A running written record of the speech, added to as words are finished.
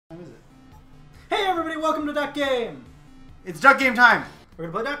Hey everybody, welcome to Duck Game! It's duck game time! We're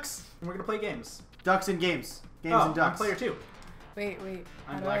gonna play ducks, and we're gonna play games. Ducks and games. Games and I'm ducks. player 2. Wait. I'm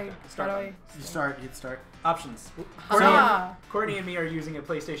How do black I... duck. How Start do button. I... You start, hit start. Options. Ah. Courtney and me are using a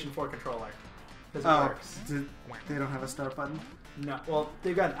PlayStation 4 controller. Because it Oh, works. they don't have a start button? No, well,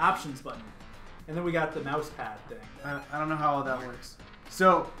 they've got an options button. And then we got the mouse pad thing. I don't know how all that works.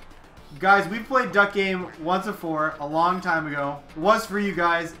 So, guys, we played Duck Game once before, a long time ago. It was for you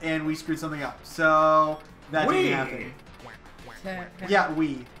guys, and we screwed something up. So, that didn't happen. Yeah,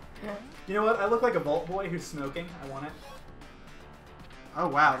 we. Yeah. You know what? I look like a Vault Boy who's smoking. I want it. Oh,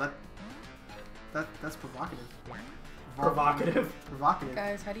 wow. That's provocative. Provocative. Provocative.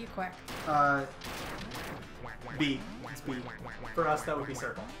 Guys, how do you quack? B. It's B. For us, that would be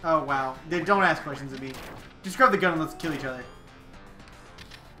circle. Oh, wow. Don't ask questions of me. Just grab the gun and let's kill each other.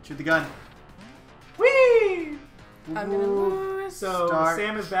 Shoot the gun. Whee! I'm gonna lose. So, Start.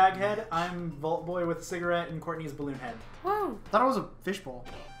 Sam is Baghead, I'm Vault Boy with a cigarette, and Courtney's Balloon Head. Whoa. I thought it was a fishbowl.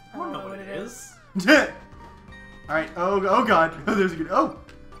 I don't know what it is. Alright. Oh, God. Oh, there's a good. Oh!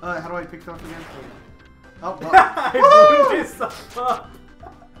 How do I pick it up again? Oh, well. I blew myself up.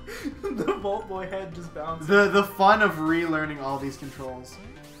 The Vault Boy head just bounced. The fun of relearning all these controls.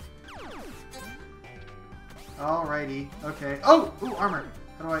 Alrighty. Okay. Oh! Ooh, armor.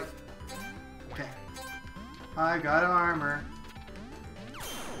 How do I... Okay. I got armor.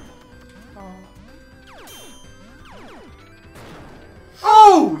 Oh.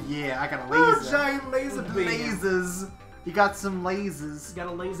 Oh! Yeah, I got a Oh, laser. giant laser beam. Lasers. You got some lasers. You got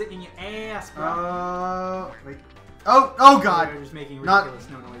a laser in your ass, bro. Wait. Oh God. You're just making Not- ridiculous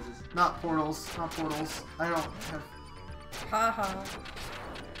no noises. Not portals. Not portals. I don't have... Haha.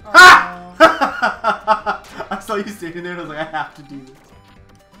 Ha! I saw you standing there and I was like, I have to do this.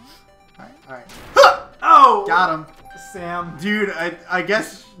 Alright. Oh! Got him. Sam. Dude, I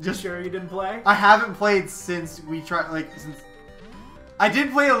guess just... Sure you didn't play? I haven't played since we tried, like, since... I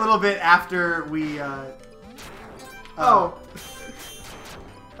did play a little bit after we, Oh,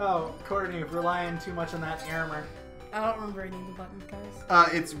 Courtney, relying too much on that armor. I don't remember any of the buttons,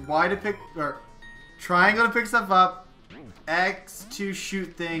 guys. It's Y to pick, or triangle to pick stuff up, X to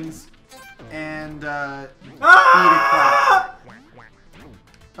shoot things, and, Ah! E to clap.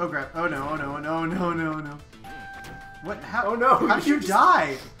 Oh crap. Oh no. What? How? Oh, no. How did you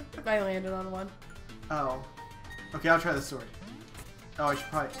die? I landed on one. Oh. Okay, I'll try the sword. Oh, I should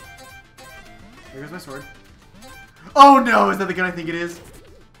probably... There goes my sword. Oh no! Is that the gun I think it is?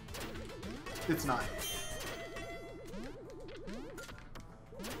 It's not.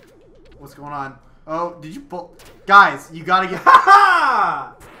 What's going on? Oh, did you pull... Guys, you gotta get...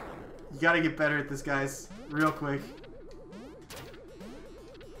 Ha! You gotta get better at this, guys. Real quick.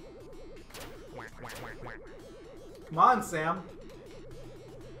 Come on, Sam.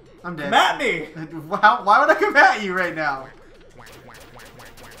 I'm dead. Come at me! Why would I come at you right now?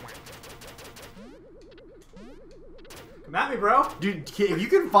 Come at me, bro. Dude, if you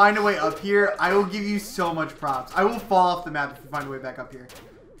can find a way up here, I will give you so much props. I will fall off the map if you find a way back up here.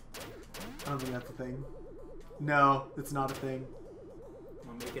 I don't think that's a thing. No, it's not a thing.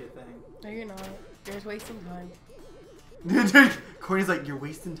 I'm gonna make it a thing. No, you're not. You're just wasting time. Dude, Corey's like, you're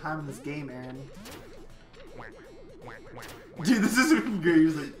wasting time in this game, Aaron. Dude, this is freaking great.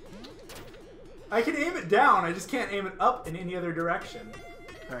 He's like... I can aim it down, I just can't aim it up in any other direction.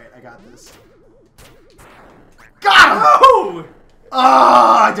 Alright, I got this. Got him! Oh!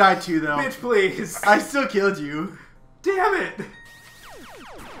 Oh, I died too, though. Bitch, please. I still killed you. Damn it!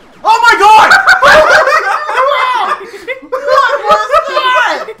 Oh my god! What was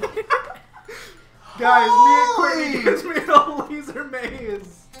that? Guys, me and Courtney Holy! just made a laser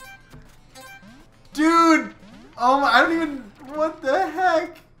maze. Dude! Oh my, I don't even... What the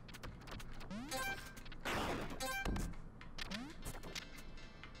heck?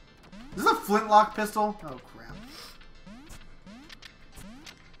 Is this a flintlock pistol? Oh crap.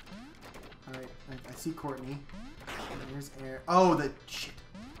 Alright, I see Courtney. There's air. Oh, the... Shit.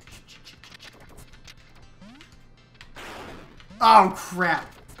 Oh crap.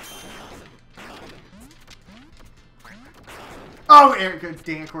 Oh, Erica.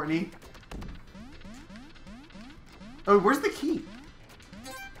 Dang it, Courtney. Oh, where's the key?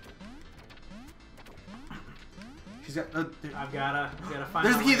 She's got... I've gotta find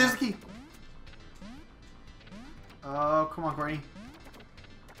there's my the key, way there's out. the key. Oh, come on, Courtney.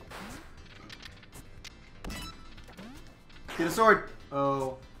 Get a sword.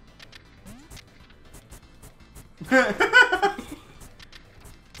 Oh.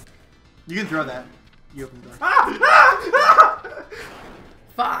 You can throw that. You open the door.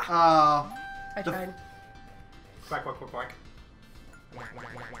 Fuck. Oh. I tried. Quack, quack, quack, quack.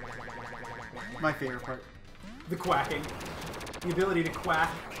 My favorite part. The quacking. The ability to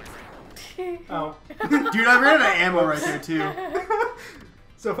quack. Oh. Dude, I ran out of ammo right there, too.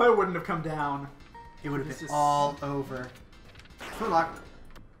 So if I wouldn't have come down, it would have been all over. Good luck.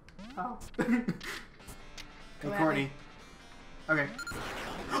 Oh. Hey, Courtney. Okay.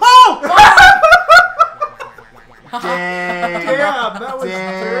 Oh! Dang. Damn, that was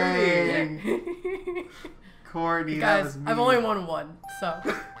Dang. dirty. Courtney, that Guys, was mean. I've only won one, so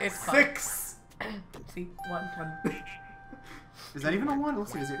it's fine. 6. See, one. Is that even a 1?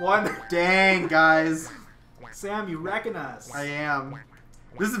 Let's see. Is it 1. Dang, guys. Sam, you reckon us. I am.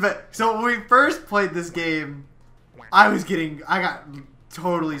 This is so when we first played this game, I got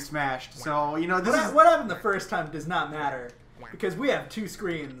totally smashed. So, you know, What happened the first time does not matter. Because we have 2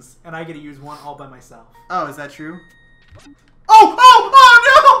 screens, and I get to use one all by myself. Oh, is that true? Oh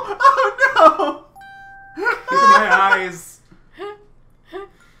no! Look at my eyes.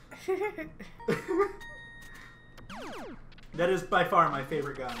 That is by far my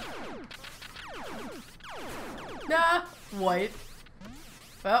favorite gun. Nah, white.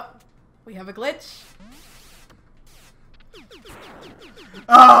 Well, we have a glitch.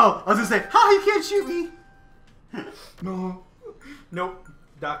 Oh! I was gonna say, ha! You can't shoot me! No. Nope.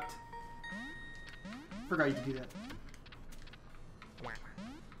 Ducked. Forgot you could do that.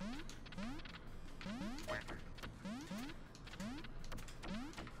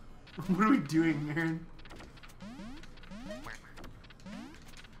 What are we doing, Aaron?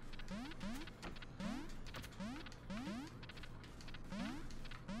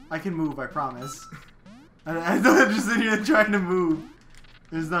 I can move, I promise. I thought I'm just sitting here trying to move.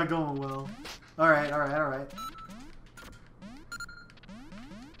 It's not going well. Alright, alright, alright.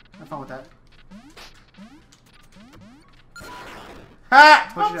 Have fun with that.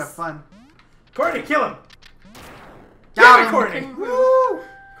 Ha! Hope you have fun. Courtney, kill him! Got him! Courtney! Woo!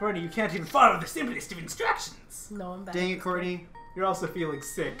 Courtney, you can't even follow the simplest of instructions. No, I'm back. Dang it, Courtney. You're also feeling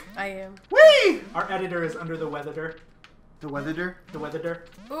sick. I am. Whee! Our editor is under the weather. The weather? The weather.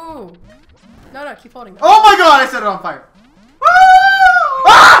 Ooh. No, keep holding that. Oh my god, I set it on fire.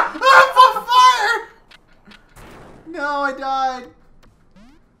 Ah! I'm on fire! No, I died.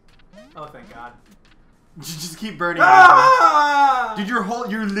 Oh, thank God. Just keep burning. Ah! Dude, you're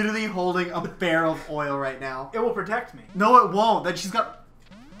literally holding a barrel of oil right now. It will protect me. No, it won't. That she's got...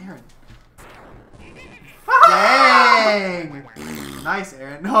 Aaron. Dang! Nice,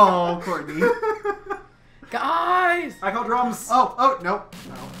 Aaron. No, Courtney. Guys! I call drums. Oh, nope.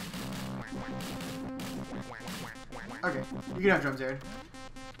 No. Okay, you can have drums, Aaron.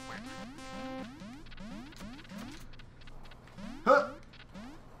 Huh.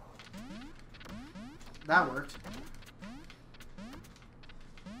 That worked.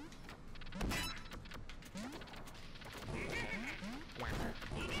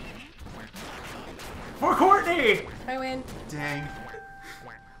 For Courtney! I win. Dang.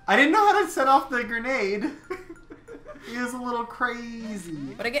 I didn't know how to set off the grenade. He was a little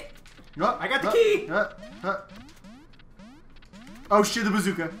crazy. What'd I get? I got the key! Oh shit, the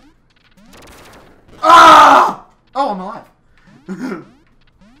bazooka. Ah! Oh, I'm alive.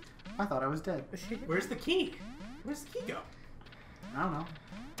 I thought I was dead. Where's the key? Where's the key go? I don't know.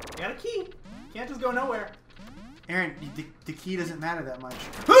 You got a key. Can't just go nowhere. Aaron, the key doesn't matter that much.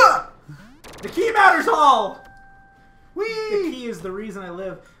 The key matters all! Whee! The key is the reason I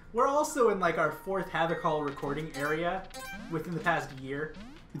live. We're also in like our 4th HavocHall recording area within the past year.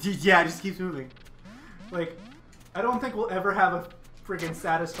 Yeah, it just keeps moving. Like, I don't think we'll ever have a freaking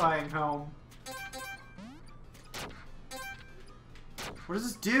satisfying home. What does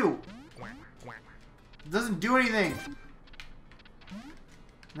this do? It doesn't do anything.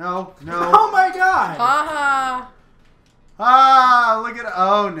 No, no. Oh my God! Haha! Ah, look at...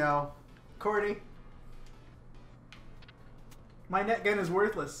 Oh, no. Courtney. My net gun is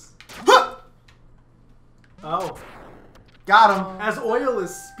worthless. Oh. Got him. As oil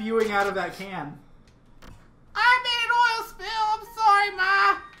is spewing out of that can. I made an oil spill. I'm sorry,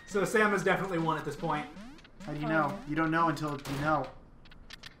 Ma. So Sam has definitely won at this point. How do you know? You don't know until you know.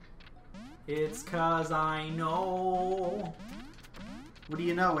 It's 'cause I know. What do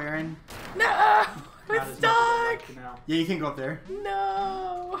you know, Aaron? No! Not We're as much as I'd like stuck! to know. Yeah, you can go up there.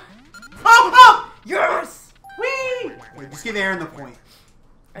 No! Oh! Yes! Whee! Wait, just give Aaron the point.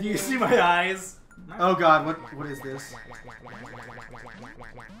 Do you see my eyes? Oh God, what is this?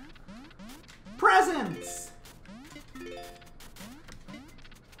 Presents!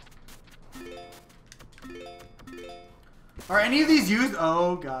 Are any of these used?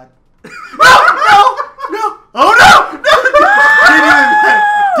 Oh God. No! Oh no!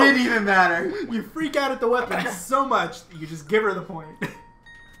 Didn't even matter. You freak out at the weapon so much that you just give her the point.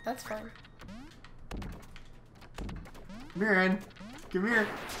 That's fine. Come here, Aaron. Come here.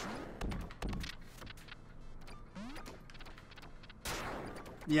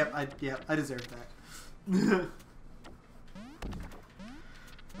 Yep, I deserve that.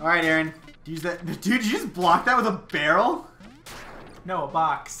 Alright, Aaron. Use that. Dude, you just blocked that with a barrel? No, a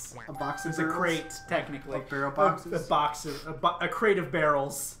box. A box of It's a barrels? crate, technically. Of barrel boxes? A box of a crate of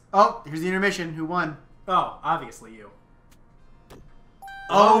barrels. Oh, here's the intermission. Who won? Oh, obviously you.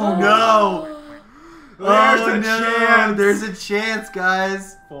 Oh, no! There's Oh, a no! chance. There's a chance,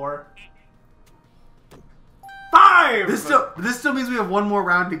 guys. 4. 5. This still means we have one more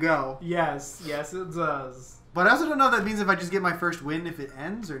round to go. Yes, yes, it does. But I also don't know if that means if I just get my first win if it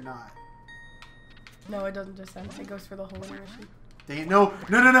ends or not. No, it doesn't just end. It goes for the whole intermission. Dang it. No!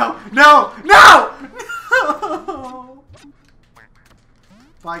 No, no, no! No! No! No!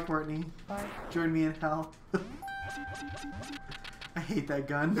 Bye, Courtney. Bye. Join me in hell. I hate that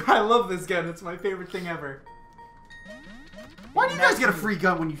gun. I love this gun. It's my favorite thing ever. Why do you guys get a free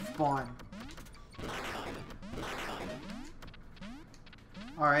gun when you spawn?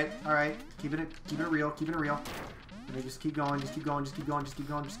 Alright, alright. Keeping it real, keeping it real. And then just keep going, just keep going, just keep going, just keep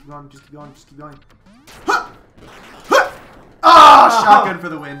going, just keep going, just keep going, just keep going. Huh! Huh! Oh, shotgun for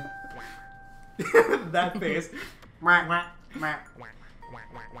the win. That face. Mwah, mwah, mwah.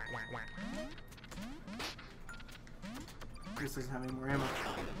 This doesn't have any more ammo.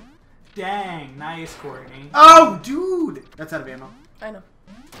 Dang, nice, Courtney. Oh, dude! That's out of ammo. I know.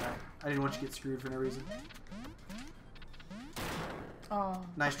 Sorry. I didn't want you to get screwed for no reason. Oh.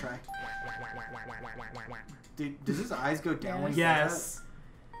 Nice try. Dude, does his eyes go down when he Yes. does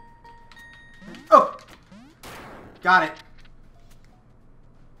that? Oh! Got it.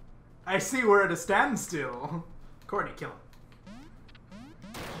 I see we're at a standstill. Courtney, kill him.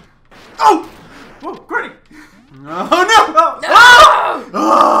 Oh! Whoa, Courtney! Oh, no!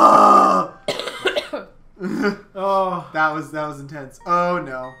 Oh! Oh! Oh. That was intense. Oh,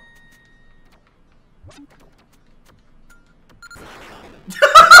 no.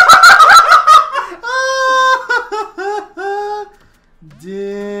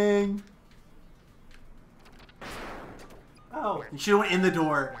 Ding. Oh. You should have went in the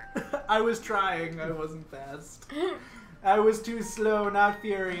door. I was trying. I wasn't fast. I was too slow, not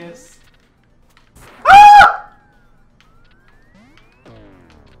furious.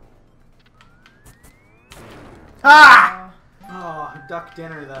 Ah! Oh, duck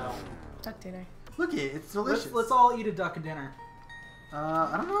dinner, though. Duck dinner. Look it, it's delicious. Let's all eat a duck dinner.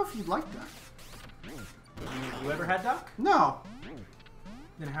 I don't know if you'd like that. You ever had duck? No,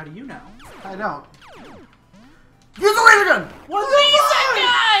 Then how do you know? I don't. Use the laser gun! What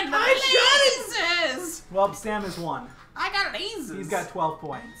lasers! Well, Sam is 1. I got lasers! He's got 12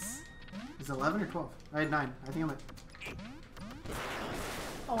 points. Is it 11 or 12? I had 9. I think I'm at...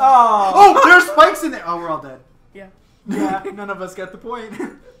 Oh! Oh, there's spikes in there! Oh, we're all dead. Yeah. Yeah, none of us got the point.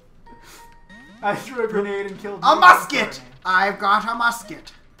 I threw a grenade and killed A you. musket! I've got a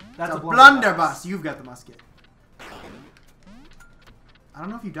musket. That's It's a a blunderbuss. blunderbuss. You've got the musket. I don't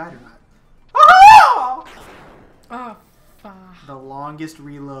know if you died or not. Oh! Oh, fuck. The longest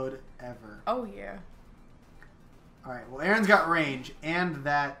reload ever. Oh, yeah. Alright, well, Aaron's got range and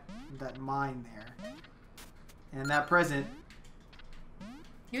that mine there. And that present.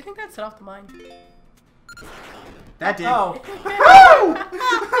 You think that set off the mine? That did. Oh.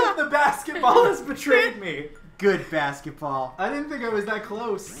 The basketball has betrayed me. Good basketball. I didn't think I was that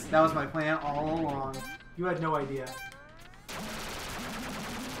close. That was my plan all along. You had no idea.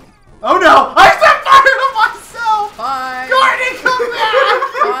 Oh no! I set fire to myself! Bye! Courtney, come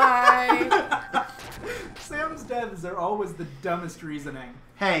back! Bye! Sam's deaths are always the dumbest reasoning.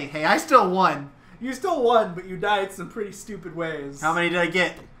 Hey, I still won. You still won, but you died some pretty stupid ways. How many did I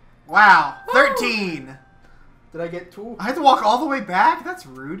get? Wow, 13. Did I get 2? I had to walk all the way back? That's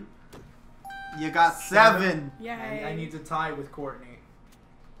rude. You got 7. Yay! I need to tie with Courtney.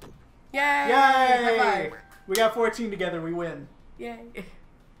 Yay! Yay! High five. We got 14 together. We win. Yay!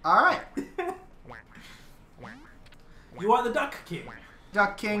 Alright. You are the Duck King.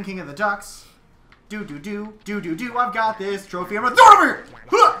 Duck King, King of the Ducks. Do. I've got this trophy. I'm gonna throw it over here!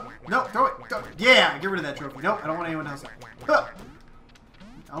 Huh! No, throw it. Yeah, get rid of that trophy. Nope, I don't want anyone else. Huh!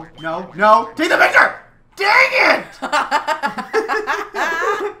 Oh, no. Take the picture! Dang it!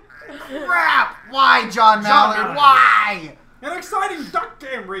 Crap! Why, John Mallard? Why? An exciting Duck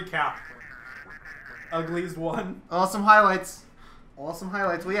Game recap. Uglies won. Awesome highlights. Well,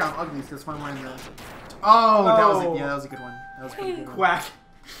 yeah, I'm ugly, so that's why I'm wearing the... Oh, that was a, yeah, that was a good one. That was a pretty good one. Quack.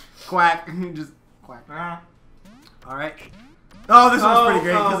 Quack. Just quack. Ah. Alright. Oh, this one's pretty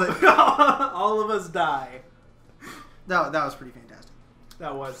great. Cause all of us die. that was pretty fantastic.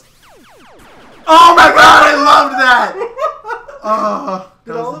 That was. Oh my god, I loved that! Oh,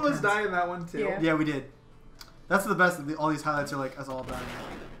 Did all of us die in that one too? Yeah. Yeah, we did. That's the best. All these highlights are like us all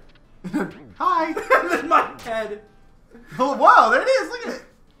dying. Hi. And then my head. Oh, wow, there it is. Look at it.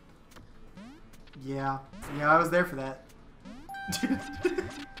 Yeah. Yeah, I was there for that.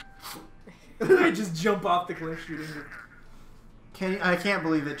 I just jump off the cliff shooting. I can't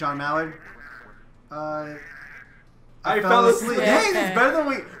believe it, John Mallard. I fell asleep. Hey, it's better than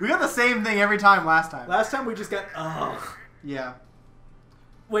we got the same thing every time last time. Last time we just got. Oh. Yeah.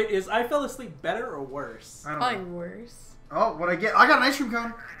 Wait, is I fell asleep better or worse? I don't Probably know. worse. Oh, what I get? I got an ice cream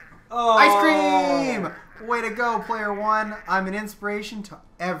cone. Oh. Ice cream! Way to go, player one. I'm an inspiration to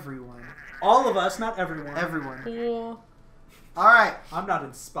everyone. All of us, not everyone. Everyone. Cool. All right. I'm not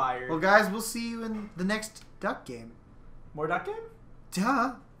inspired. Well, guys, we'll see you in the next duck game. More duck game?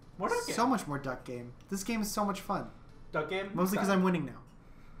 Duh. More duck game. So much more duck game. This game is so much fun. Duck game? Mostly because I'm winning now.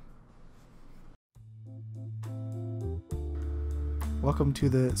 Welcome to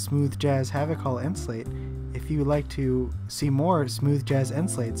the Smooth Jazz HavocHall end slate. If you would like to see more Smooth Jazz end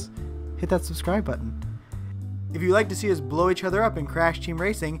slates, hit that subscribe button. If you'd like to see us blow each other up in Crash Team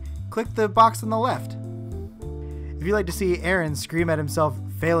Racing, click the box on the left. If you'd like to see Aaron scream at himself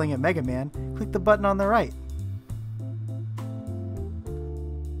failing at Mega Man, click the button on the right.